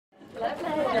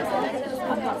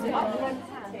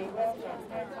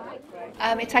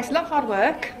It takes a lot of hard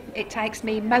work. It takes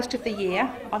me most of the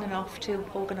year on and off to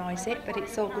organise it, but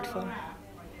it's all good fun.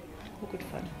 All good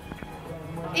fun.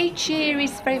 Each year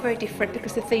is very, very different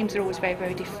because the themes are always very,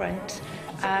 very different.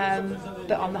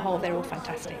 But on the whole, they're all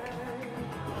fantastic.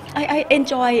 I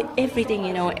enjoy everything,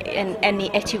 you know, and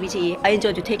any activity. I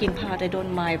enjoy to taking part. I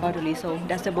don't mind bodily, so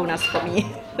that's a bonus for me.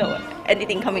 So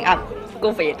anything coming up,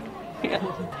 go for it. Yeah.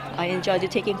 I enjoy to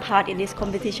taking part in this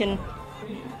competition.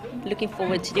 Looking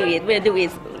forward to do it. We'll do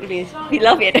it. We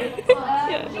love it.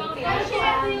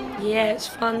 Yeah, it's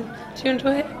fun. Do you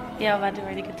enjoy it? Yeah, I've had a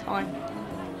really good time.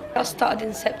 I started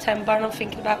in September and I'm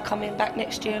thinking about coming back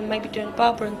next year and maybe doing a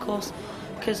barbering course,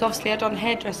 because obviously I'd done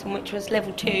hairdressing, which was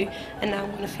level 2, and now I'm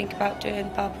going to think about doing a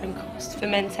barbering course for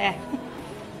men's hair.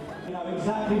 We have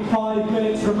exactly 5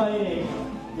 minutes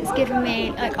remaining. It's given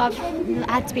me, I've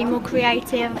had to be more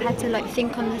creative, I've had to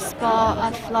think on the spot,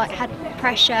 I've had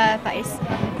pressure, but it's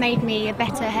made me a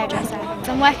better hairdresser.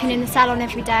 So I'm working in the salon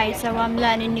every day, so I'm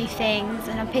learning new things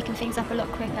and I'm picking things up a lot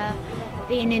quicker,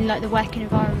 being in the working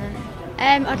environment.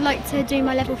 I'd like to do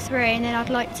my level 3 and then I'd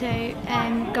like to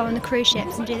go on the cruise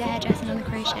ships and do the hairdressing on the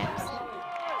cruise ships.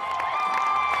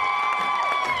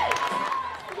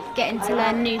 Getting to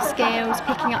learn new skills,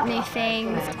 picking up new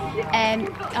things.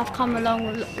 I've come along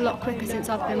a lot quicker since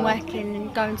I've been working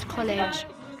and going to college.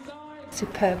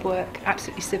 Superb work,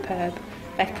 absolutely superb.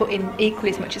 They've put in equally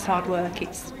as much as hard work.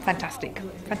 It's fantastic,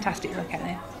 fantastic work out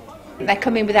there. They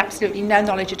come in with absolutely no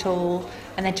knowledge at all,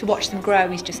 and then to watch them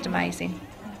grow is just amazing.